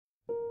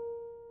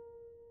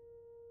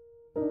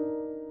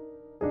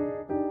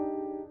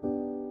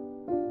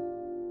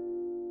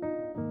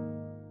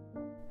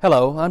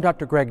Hello, I'm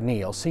Dr. Greg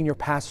Neal, Senior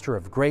Pastor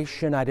of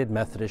Grace United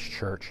Methodist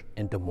Church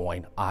in Des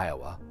Moines,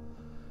 Iowa.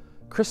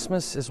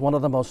 Christmas is one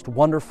of the most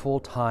wonderful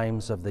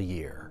times of the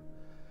year.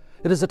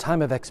 It is a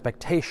time of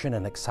expectation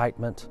and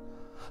excitement,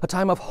 a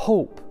time of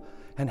hope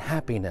and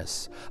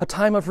happiness, a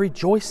time of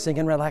rejoicing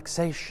and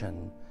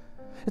relaxation.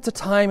 It's a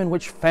time in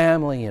which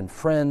family and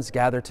friends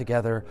gather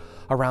together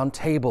around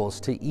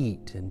tables to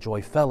eat,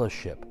 enjoy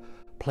fellowship,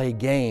 play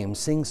games,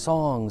 sing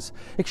songs,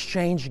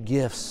 exchange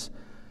gifts,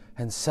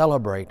 and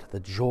celebrate the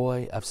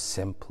joy of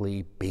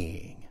simply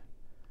being.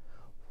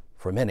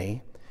 For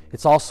many,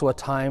 it's also a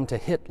time to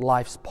hit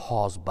life's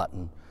pause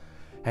button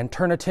and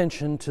turn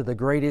attention to the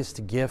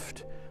greatest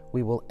gift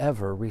we will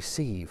ever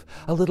receive,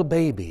 a little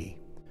baby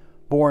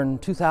born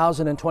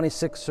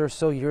 2026 or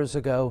so years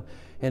ago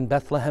in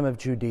Bethlehem of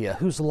Judea,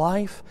 whose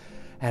life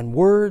and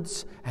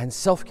words and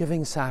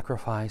self-giving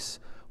sacrifice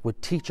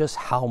would teach us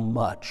how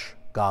much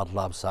God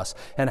loves us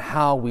and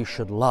how we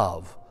should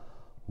love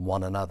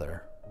one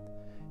another.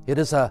 It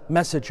is a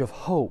message of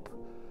hope,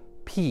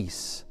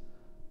 peace,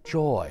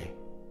 joy,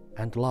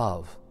 and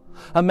love.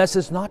 A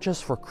message not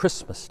just for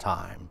Christmas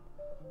time,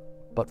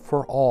 but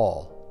for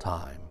all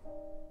time.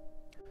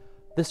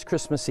 This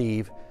Christmas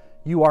Eve,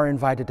 you are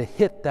invited to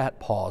hit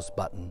that pause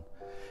button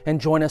and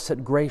join us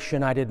at Grace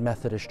United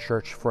Methodist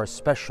Church for a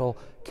special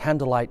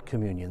Candlelight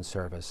Communion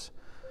Service.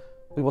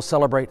 We will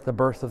celebrate the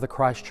birth of the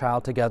Christ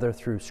child together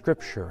through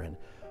Scripture and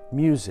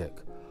music,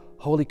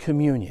 Holy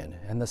Communion,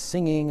 and the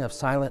singing of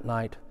Silent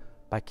Night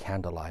by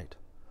candlelight,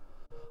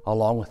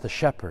 along with the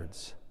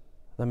shepherds,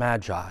 the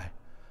magi,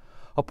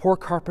 a poor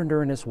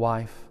carpenter and his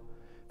wife,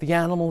 the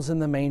animals in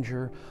the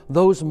manger,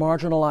 those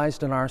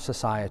marginalized in our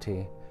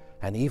society,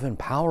 and even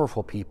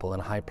powerful people in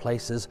high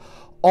places.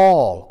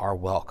 All are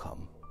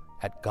welcome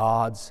at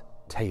God's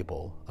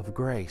table of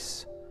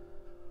grace.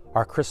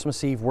 Our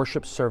Christmas Eve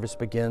worship service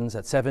begins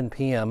at 7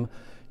 p.m.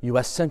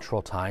 U.S.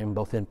 Central Time,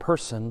 both in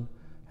person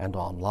and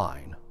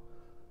online.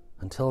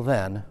 Until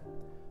then,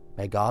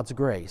 may God's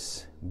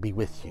grace be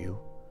with you,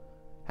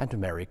 and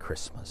Merry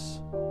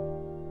Christmas.